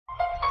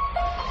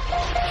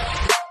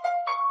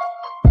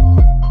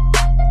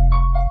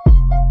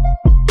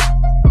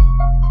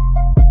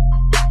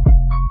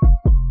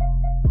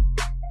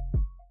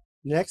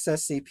Next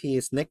SCP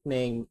is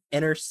nicknamed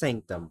Inner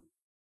Sanctum.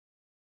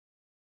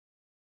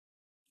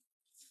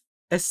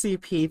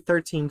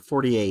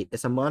 SCP-1348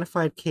 is a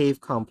modified cave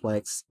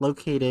complex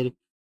located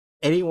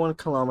 81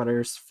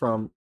 kilometers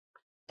from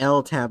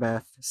El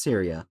Tabath,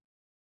 Syria,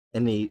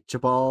 in the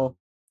Jabal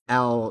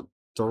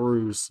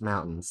al-Daruz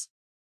Mountains.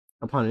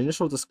 Upon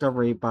initial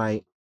discovery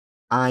by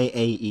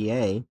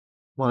I.A.E.A.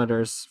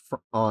 monitors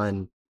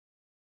on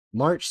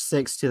March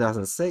 6,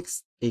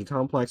 2006, the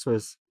complex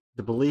was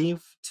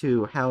believed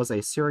to house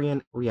a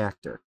Syrian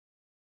reactor.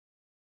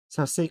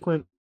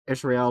 Subsequent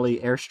Israeli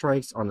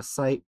airstrikes on the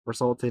site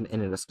resulted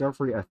in the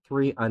discovery of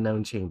 3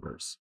 unknown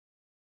chambers.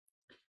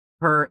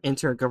 Per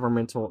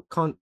intergovernmental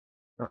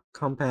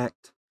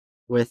compact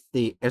with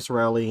the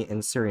Israeli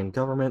and Syrian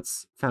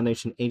governments,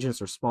 Foundation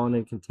agents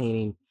responded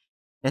containing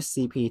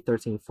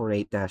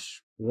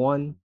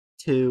SCP-1348-1,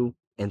 2,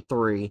 and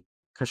 3,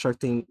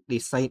 constructing the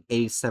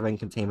Site-87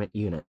 containment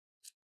unit.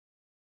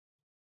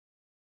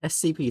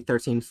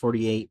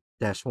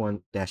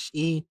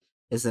 SCP-1348-1-E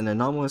is an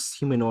anomalous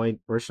humanoid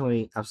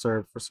originally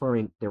observed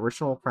performing the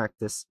original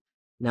practice,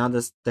 now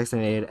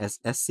designated as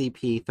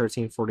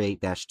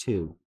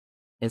SCP-1348-2,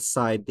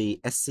 inside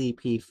the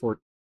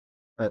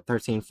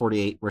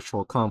SCP-1348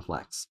 ritual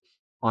complex.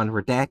 On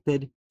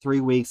redacted,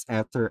 3 weeks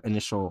after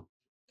initial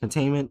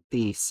containment,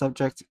 the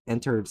subject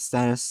entered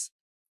status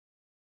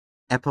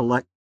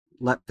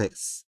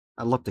epilepticus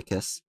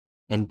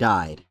and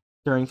died.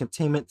 During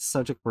containment, the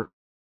subject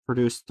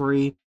produced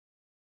 3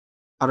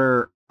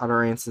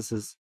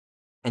 utterances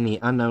in the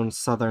unknown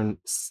Southern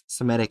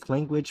Semitic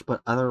language,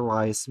 but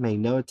otherwise made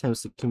no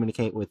attempts to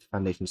communicate with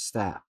Foundation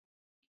staff.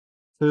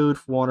 Food,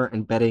 water,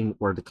 and bedding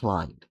were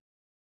declined.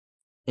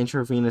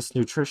 Intravenous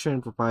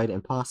nutrition proved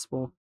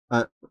impossible.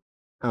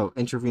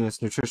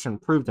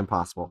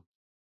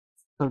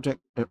 Subject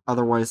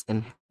otherwise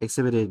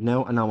exhibited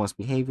no anomalous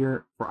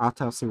behavior. For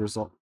autopsy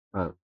result,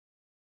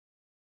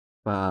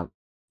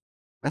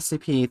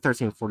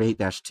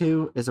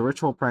 SCP-1348-2 is a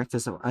ritual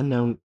practice of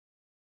unknown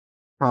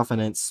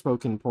provenance.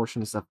 Spoken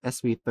portions of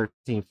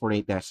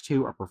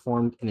SCP-1348-2 are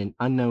performed in an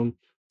unknown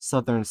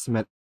Southern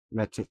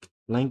Semitic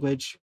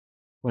language.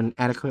 When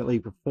adequately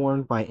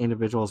performed by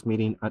individuals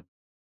meeting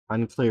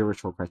unclear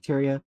ritual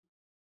criteria,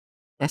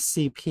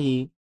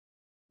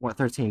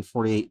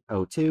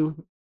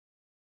 SCP-1348-02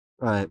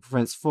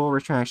 prevents full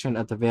retraction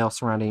of the veil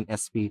surrounding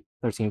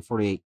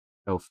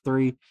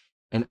SCP-1348-03,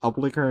 an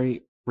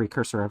obligatory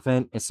precursor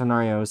event in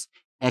scenarios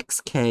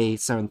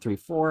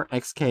XK-734,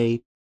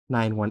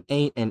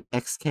 XK-918, and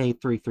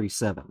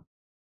XK-337.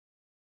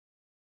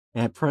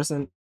 At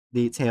present,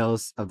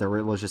 details of the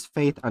religious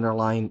faith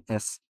underlying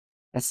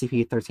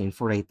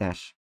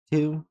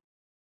SCP-1348-2,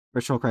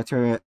 ritual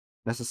criteria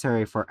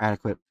necessary for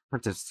adequate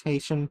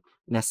participation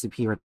in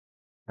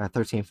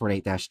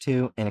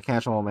SCP-1348-2, and a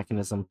casual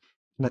mechanism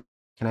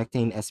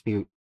connecting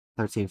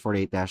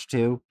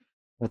SCP-1348-2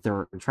 with the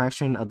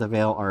retraction of the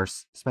veil are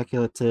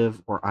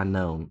speculative or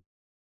unknown.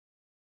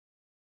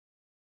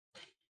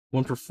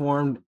 When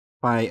performed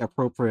by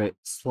appropriate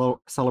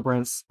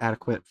celebrants,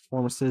 adequate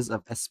performances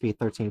of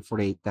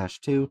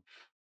SCP-1348-2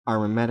 are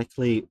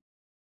mimetically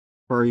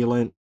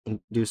virulent,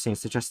 inducing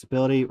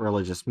suggestibility,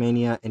 religious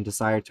mania, and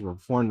desire to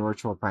perform the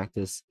ritual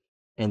practice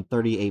in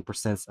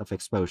 38% of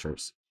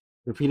exposures.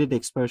 Repeated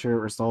exposure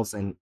results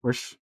in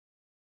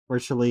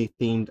virtually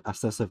themed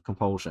obsessive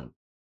compulsion.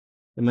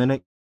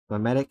 The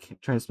mimetic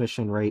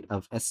transmission rate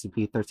of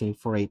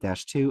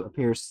SCP-1348-2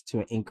 appears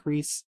to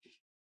increase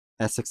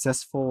as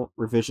successful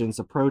revisions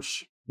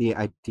approach the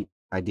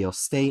ideal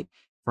state.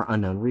 For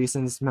unknown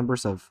reasons,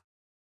 members of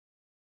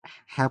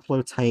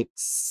haplotype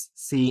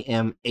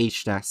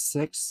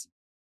CMH-6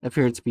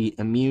 appear to be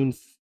immune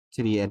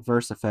to the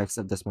adverse effects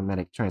of this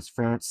mimetic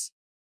transference,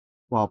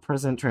 while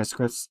present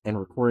transcripts and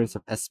recordings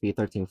of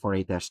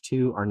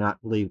SCP-1348-2 are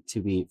not believed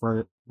to be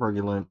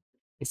virulent.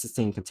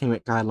 Existing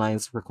containment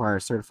guidelines require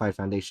certified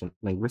Foundation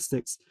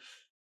linguistics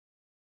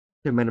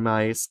to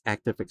minimize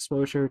active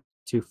exposure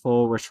to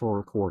full ritual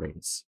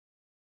recordings.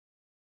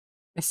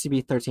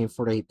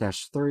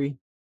 SCP-1348-3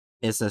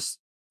 is a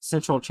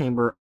central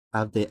chamber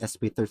of the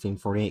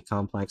SCP-1348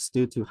 complex.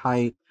 Due to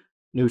high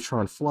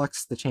neutron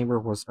flux, the chamber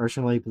was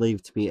originally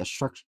believed to be a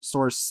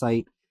source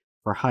site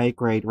for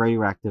high-grade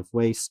radioactive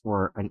waste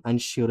or an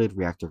unshielded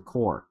reactor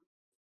core.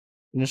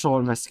 Initial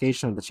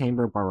investigation of the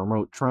chamber by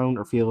remote drone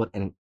revealed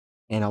an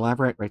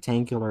elaborate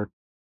rectangular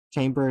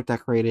chamber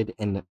decorated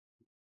in the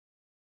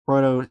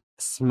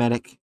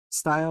Proto-Semitic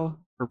style.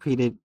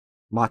 Repeated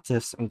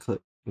motifs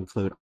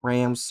include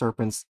rams,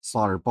 serpents,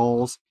 slaughtered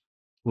bulls,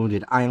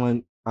 wounded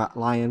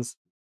lions,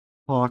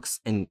 hawks,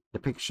 and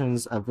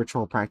depictions of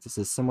ritual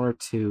practices similar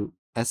to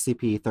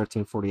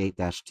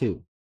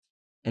SCP-1348-2.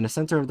 In the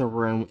center of the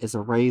room is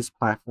a raised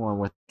platform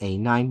with a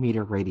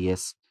 9-meter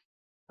radius,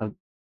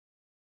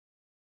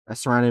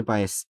 surrounded by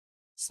a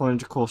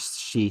cylindrical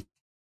sheath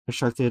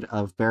constructed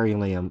of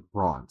beryllium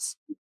rods.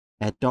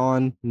 At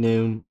dawn,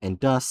 noon, and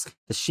dusk,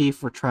 the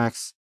sheath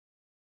retracts,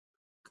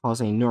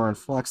 causing neuron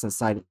flux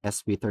inside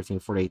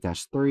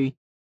SCP-1348-3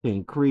 to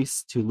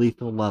increase to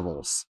lethal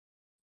levels.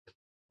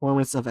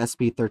 performance of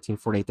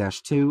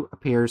SCP-1348-2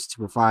 appears to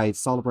provide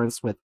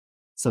celebrants with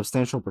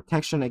substantial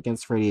protection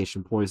against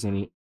radiation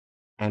poisoning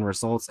and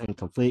results in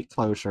complete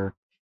closure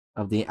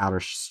of the outer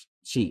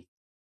sheath.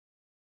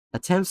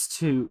 Attempts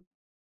to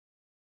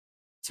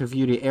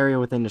view the area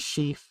within the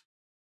sheath,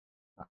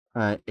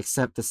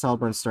 except the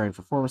celebrants during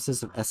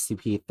performances of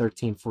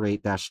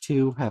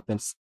SCP-1348-2 have been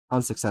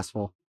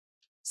unsuccessful.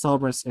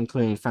 Celebrants,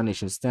 including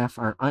Foundation staff,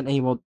 are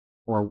unable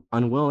or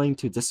unwilling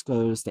to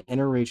disclose the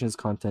inner region's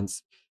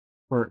contents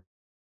for...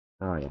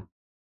 Oh, yeah.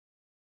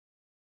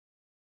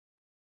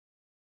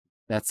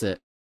 That's it.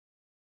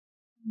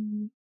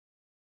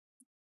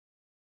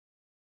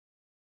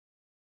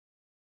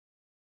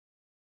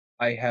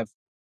 I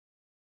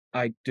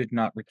did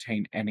not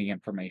retain any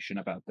information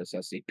about this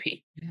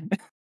SCP.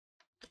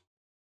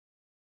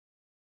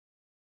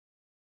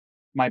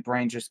 My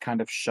brain just kind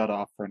of shut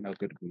off for no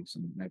good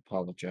reason. I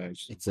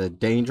apologize. It's a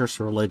dangerous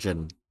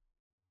religion.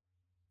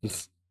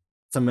 It's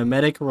a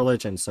mimetic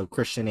religion, so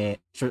Christianity.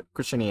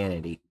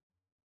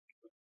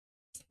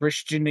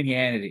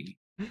 Christianity.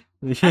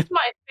 That's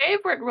my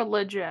favorite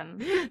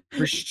religion.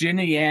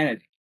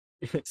 Christianity.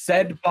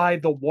 Said by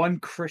the one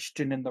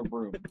Christian in the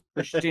room.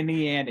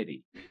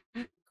 Christianity.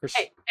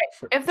 Hey,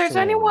 if there's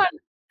anyone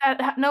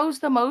that knows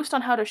the most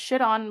on how to shit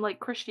on like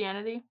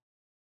Christianity,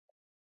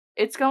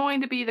 it's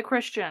going to be the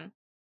Christian.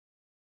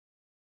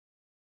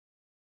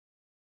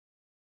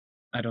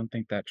 I don't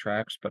think that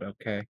tracks, but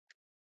okay.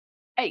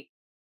 Hey,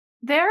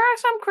 there are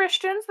some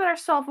Christians that are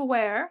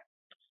self-aware.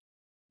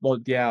 Well,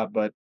 yeah,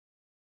 but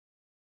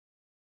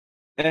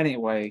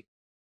anyway.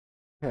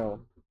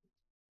 Hell.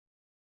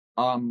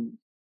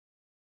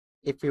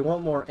 If you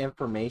want more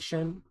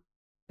information,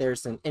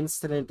 there's an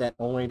incident that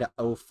only the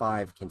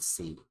O5 can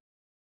see.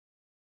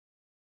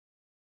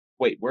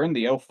 Wait, we're in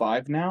the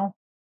O5 now?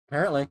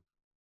 Apparently.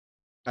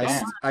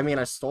 Damn.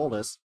 I stole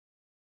this.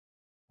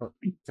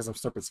 Because I'm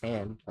Serpent's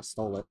hand. I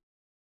stole it.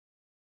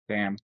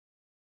 Damn.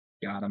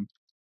 Got him.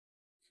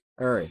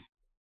 Alright.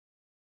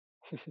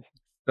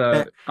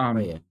 Oh,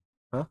 yeah.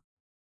 Huh?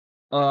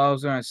 I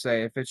was gonna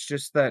say, if it's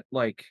just that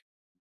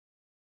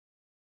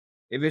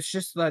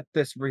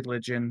this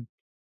religion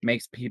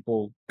makes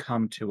people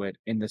come to it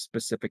in this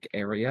specific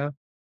area,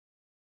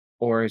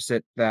 or is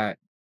it that...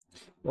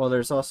 Well,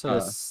 there's also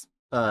this,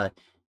 at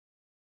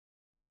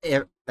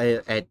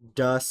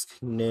dusk,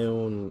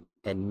 noon,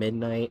 and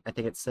midnight, I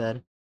think it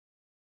said,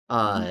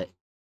 the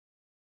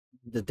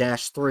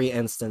 -3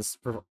 instance,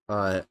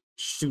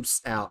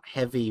 shoots out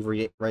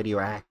heavy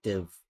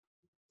radioactive,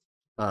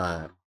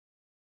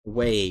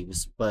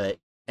 waves, but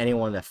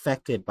anyone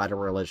affected by the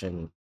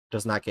religion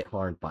does not get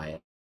harmed by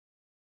it.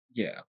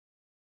 Yeah.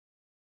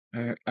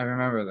 I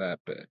remember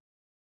that bit.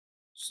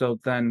 So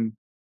then,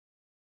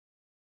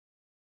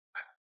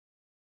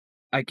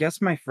 I guess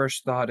my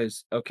first thought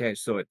is, okay,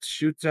 so it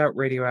shoots out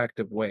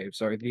radioactive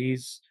waves. Are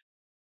these,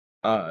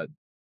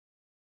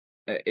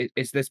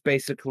 is this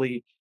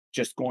basically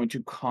just going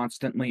to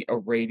constantly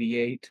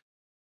irradiate?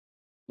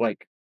 What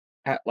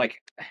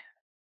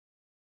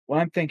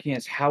I'm thinking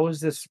is, how is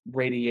this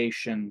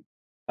radiation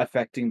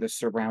affecting the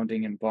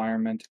surrounding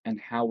environment, and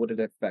how would it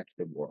affect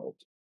the world?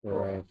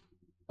 Right.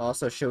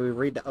 Also, should we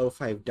read the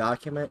O5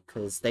 document?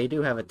 Because they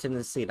do have a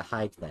tendency to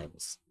hide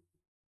things.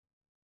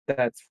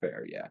 That's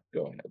fair, yeah.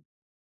 Go ahead.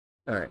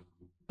 Alright.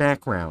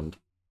 Background.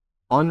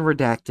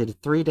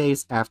 Unredacted 3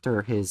 days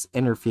after his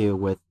interview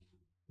with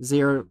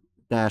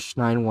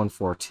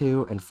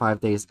 0-9142 and 5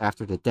 days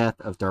after the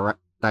death of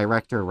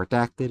Director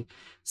Redacted,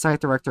 Site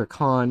Director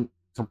Khan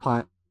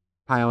compiled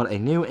a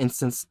new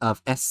instance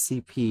of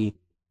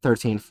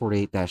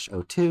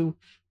SCP-1348-02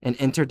 and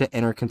entered the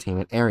inner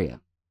containment area.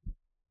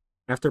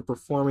 After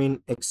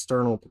performing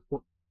external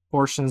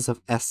portions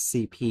of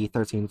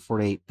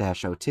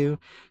SCP-1348-02,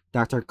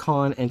 Dr.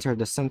 Khan entered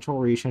the central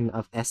region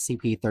of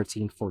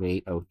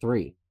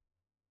SCP-1348-03.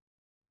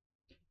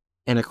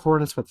 In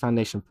accordance with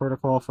Foundation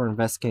Protocol for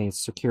investigating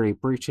security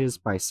breaches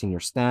by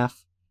senior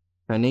staff,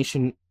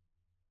 Foundation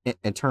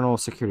internal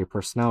security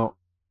personnel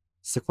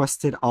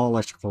sequestered all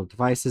electrical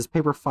devices,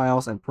 paper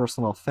files, and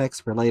personal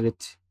effects related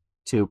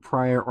to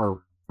prior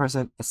or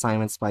present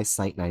assignments by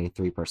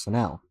Site-93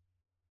 personnel.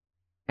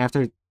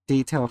 After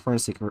detailed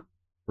forensic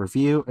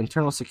review,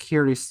 internal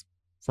security's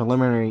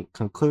preliminary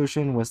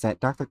conclusion was that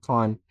Dr.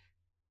 Khan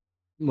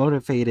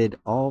motivated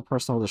all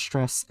personal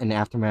distress in the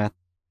aftermath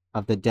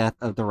of the death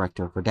of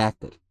Director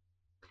Redacted,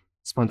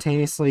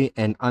 spontaneously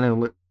and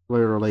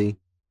unilaterally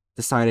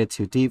decided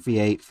to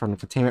deviate from the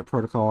containment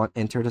protocol and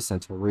enter the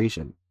central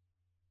region.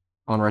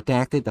 On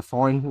Redacted, the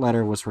following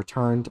letter was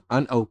returned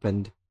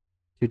unopened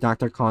to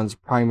Dr. Khan's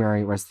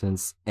primary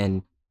residence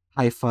in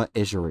Haifa,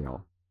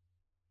 Israel.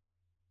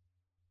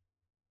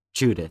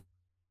 Judith,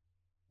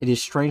 it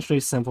is strangely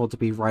simple to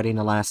be writing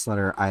the last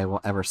letter I will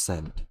ever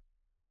send.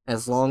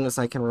 As long as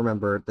I can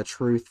remember, the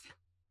truth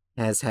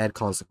has had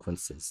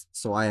consequences,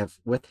 so I have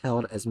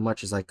withheld as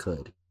much as I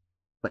could.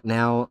 But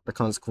now the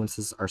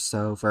consequences are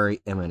so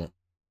very imminent.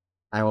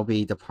 I will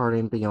be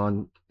departing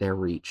beyond their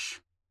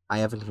reach. I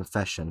have a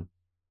confession.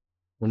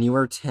 When you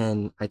were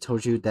 10, I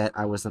told you that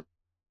I was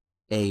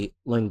a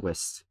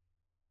linguist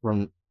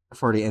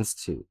for the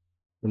Institute.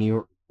 When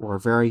you were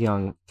very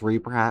young, 3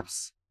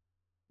 perhaps,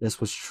 this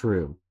was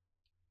true.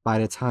 By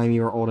the time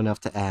you were old enough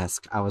to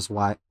ask, I was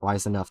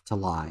wise enough to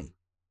lie,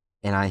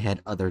 and I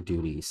had other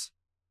duties.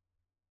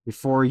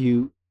 Before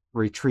you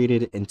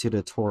retreated into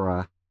the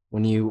Torah,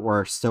 when you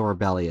were still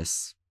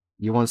rebellious,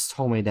 you once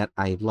told me that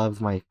I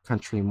loved my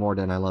country more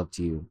than I loved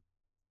you.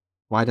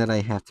 Why did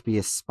I have to be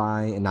a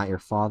spy and not your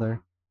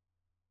father?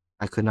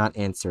 I could not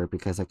answer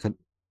because I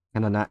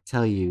cannot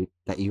tell you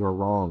that you were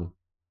wrong.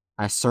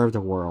 I served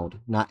the world,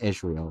 not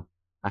Israel.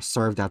 I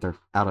served out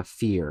of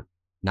fear,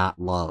 not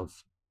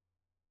love.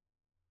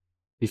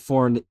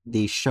 Before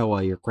the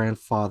Shoah, your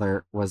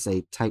grandfather was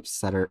a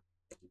typesetter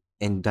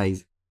in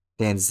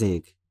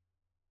Danzig.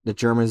 The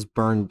Germans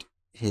burned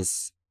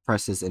his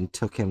presses and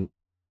took him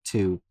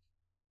to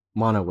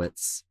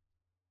Monowitz,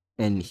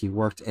 and he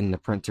worked in the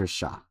printer's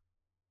shop.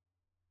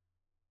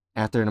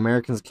 After the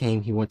Americans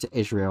came, he went to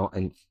Israel,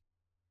 and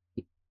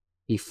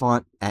he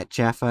fought at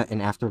Jaffa,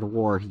 and after the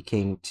war, he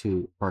came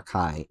to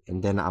Barkai,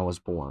 and then I was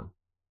born.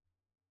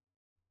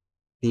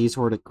 These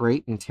were the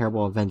great and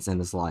terrible events in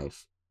his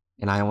life,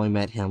 and I only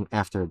met him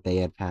after they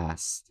had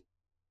passed,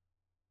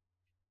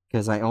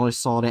 because I only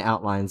saw the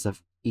outlines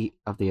of the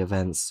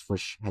events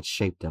which had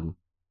shaped him.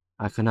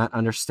 I could not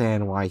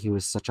understand why he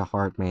was such a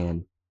hard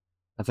man.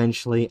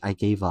 Eventually, I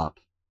gave up.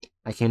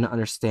 I came to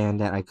understand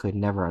that I could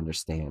never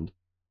understand.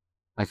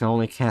 I could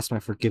only cast my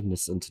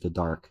forgiveness into the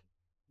dark,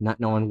 not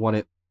knowing what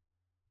it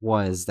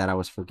was that I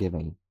was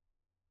forgiving.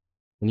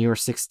 When you were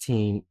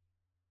 16,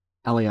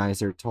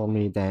 Eliezer told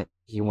me that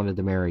he wanted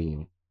to marry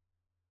you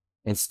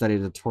and study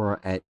the Torah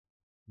at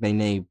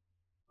Bnei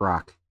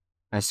Brak.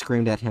 I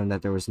screamed at him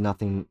that there was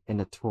nothing in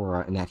the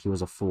Torah and that he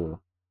was a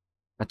fool.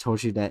 I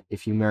told you that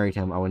if you married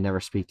him, I would never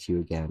speak to you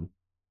again.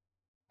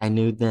 I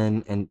knew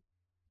then and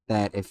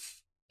that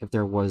if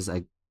there was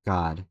a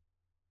God,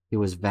 he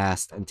was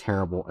vast and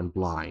terrible and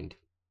blind.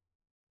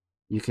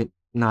 You could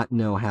not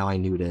know how I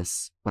knew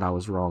this, but I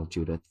was wrong,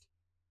 Judith.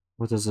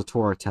 What does the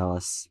Torah tell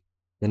us?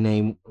 The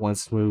name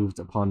once moved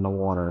upon the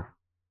water,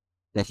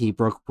 that he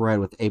broke bread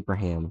with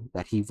Abraham,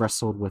 that he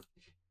wrestled with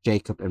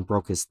Jacob and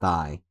broke his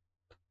thigh,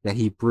 that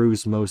he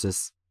bruised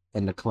Moses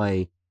in the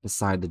clay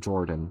beside the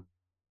Jordan.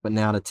 But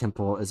now the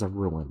temple is a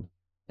ruin,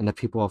 and the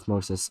people of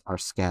Moses are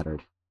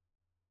scattered,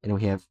 and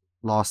we have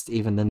lost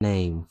even the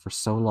name. For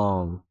so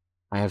long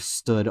I have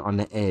stood on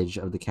the edge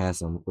of the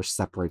chasm which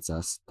separates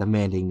us,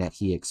 demanding that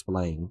he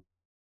explain.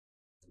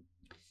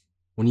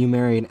 When you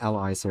married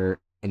Eliezer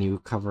and you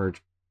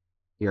covered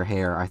your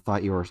hair, I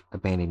thought you were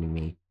abandoning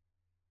me,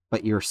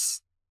 but you're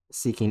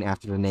seeking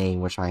after the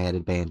name which I had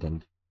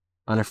abandoned,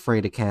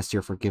 unafraid to cast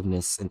your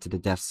forgiveness into the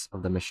depths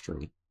of the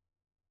mystery.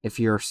 If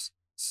you're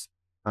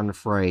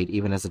unafraid,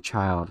 even as a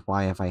child,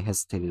 why have I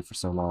hesitated for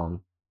so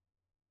long?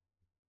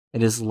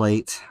 It is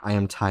late. I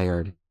am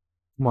tired.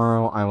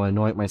 Tomorrow I will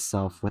anoint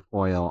myself with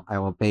oil. I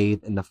will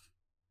bathe in the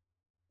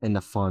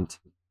font,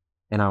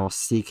 and I will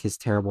seek his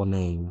terrible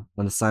name.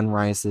 When the sun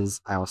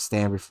rises, I will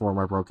stand before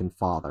my broken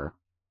father,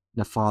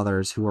 the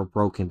fathers who were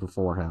broken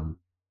before him.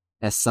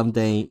 As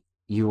someday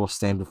you will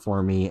stand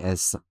before me,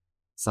 as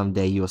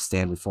someday you will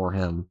stand before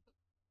him.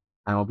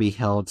 I will be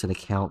held to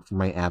account for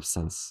my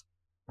absence.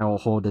 I will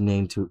hold the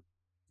name to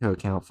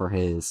account for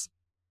his,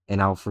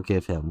 and I will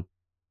forgive him.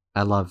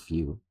 I love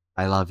you,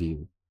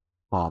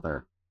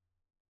 Father.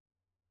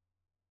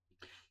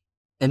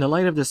 In the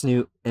light of this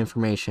new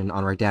information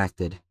on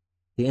Redacted,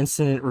 the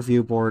Incident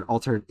Review Board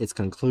altered its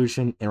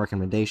conclusion and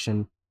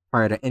recommendation.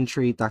 Prior to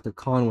entry, Dr.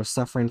 Khan was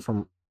suffering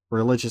from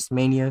religious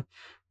mania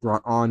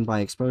brought on by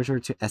exposure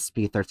to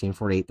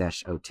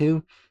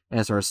SCP-1348-02.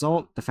 As a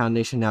result, the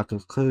Foundation now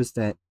concludes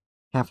that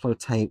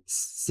haplotype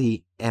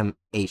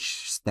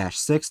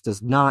CMH-6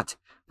 does not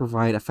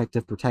provide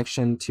effective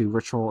protection to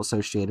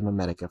ritual-associated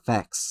mimetic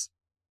effects.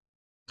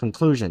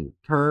 Conclusion: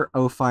 per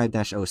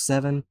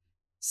 05-07,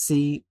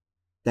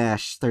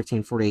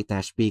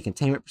 C-1348-B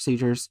containment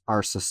procedures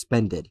are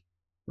suspended.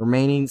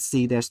 Remaining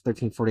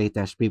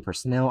C-1348-B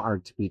personnel are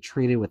to be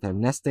treated with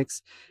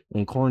amnestics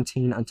and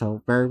quarantined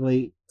until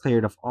verbally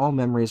cleared of all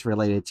memories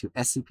related to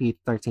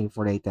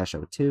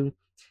SCP-1348-02.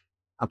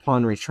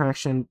 Upon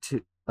retraction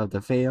of the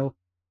veil,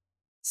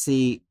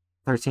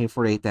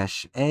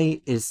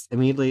 C-1348-A is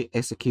immediately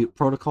execute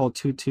Protocol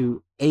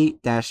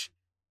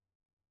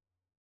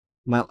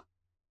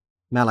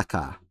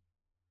 228-Malaka.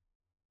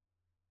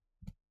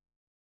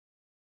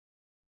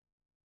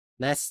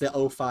 That's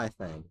the 05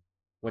 thing.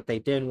 What they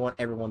didn't want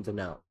everyone to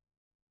know.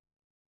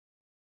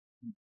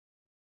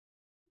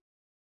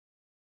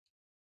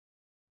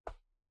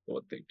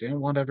 What they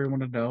didn't want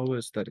everyone to know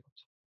is that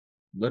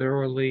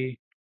literally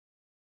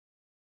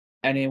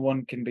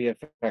anyone can be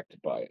affected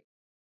by it.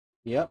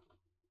 Yep.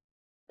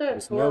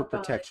 That's There's no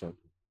protection.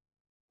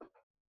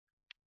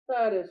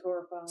 That is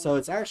horrifying. So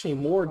it's actually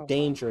more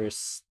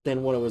dangerous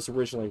than when it was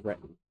originally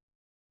written.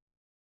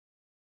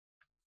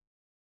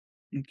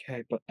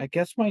 Okay, but I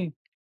guess my...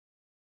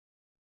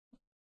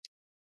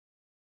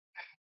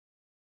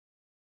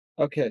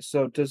 Okay,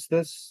 so does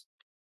this...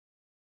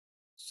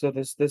 So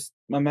this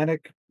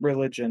mimetic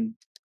religion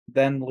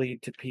then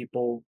lead to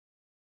people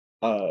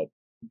uh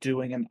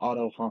doing an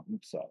auto hunt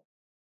themselves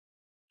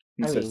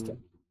I consistent.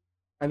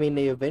 mean,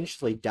 they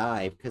eventually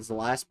died because the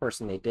last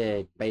person they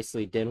did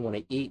basically didn't want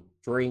to eat,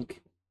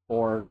 drink,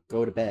 or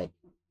go to bed.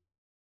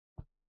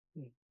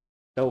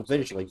 They'll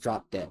eventually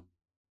drop dead.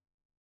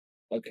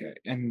 Okay,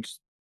 and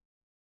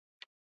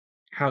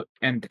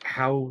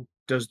how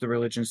does the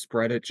religion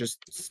spread? It just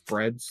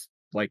spreads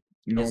like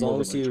As normal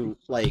long as religion.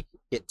 you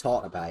get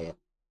taught about it.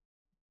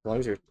 As long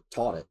as you're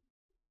taught it.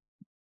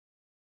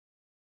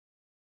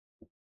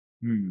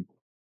 Hmm.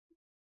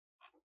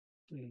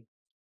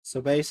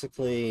 So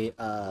basically,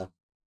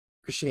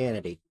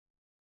 Christianity,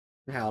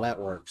 how that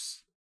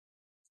works.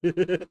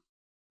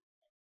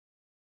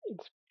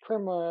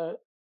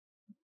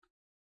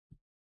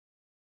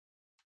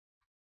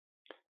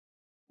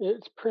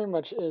 It's pretty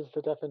much is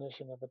the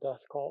definition of a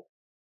death cult.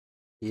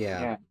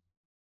 Yeah.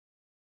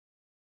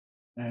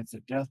 And it's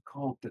a death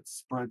cult that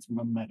spreads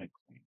mimetically.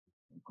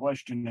 The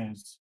question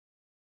is,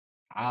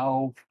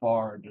 how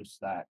far does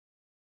that?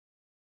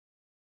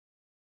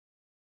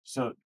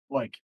 So,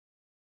 like,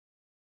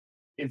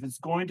 if it's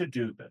going to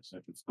do this,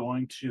 if it's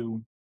going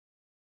to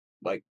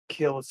like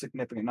kill a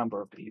significant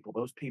number of people,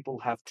 those people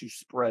have to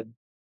spread,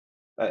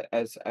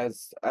 as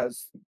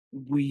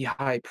we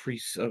high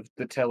priests of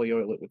the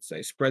Teleoilet would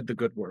say, spread the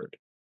good word.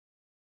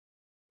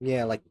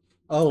 Yeah, like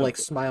like Okay.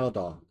 Smile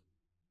Dog.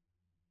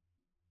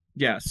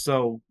 Yeah,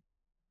 so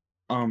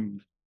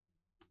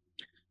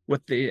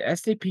with the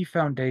SCP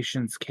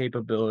Foundation's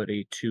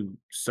capability to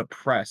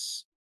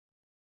suppress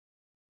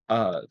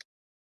uh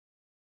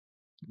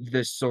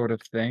this sort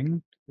of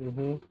thing,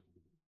 Mm-hmm.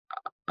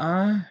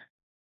 uh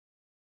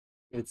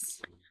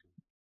It's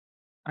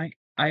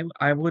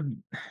I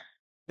would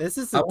This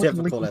is I a would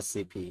difficult lean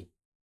SCP.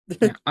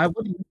 yeah, I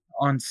would lean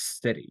on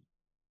city.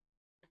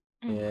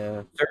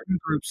 Yeah. Certain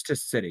groups to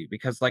city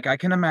because like I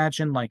can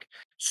imagine like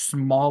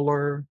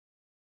smaller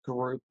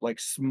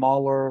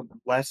smaller,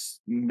 less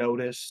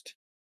noticed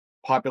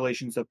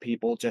populations of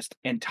people just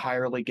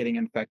entirely getting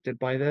infected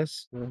by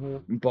this.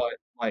 Mm-hmm. But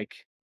like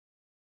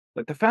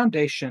the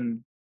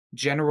foundation,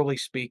 generally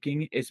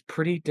speaking, is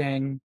pretty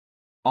dang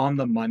on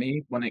the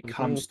money when it Mm-hmm.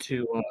 comes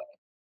to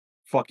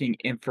fucking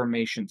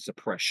information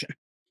suppression.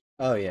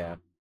 Oh yeah.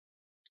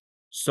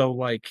 So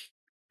like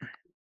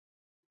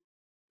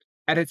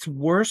at its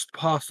worst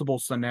possible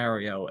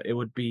scenario, it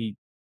would be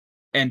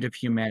end of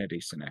humanity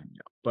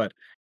scenario. But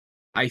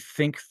I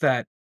think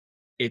that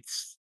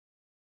it's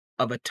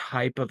of a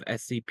type of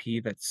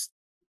SCP that's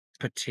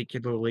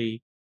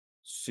particularly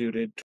suited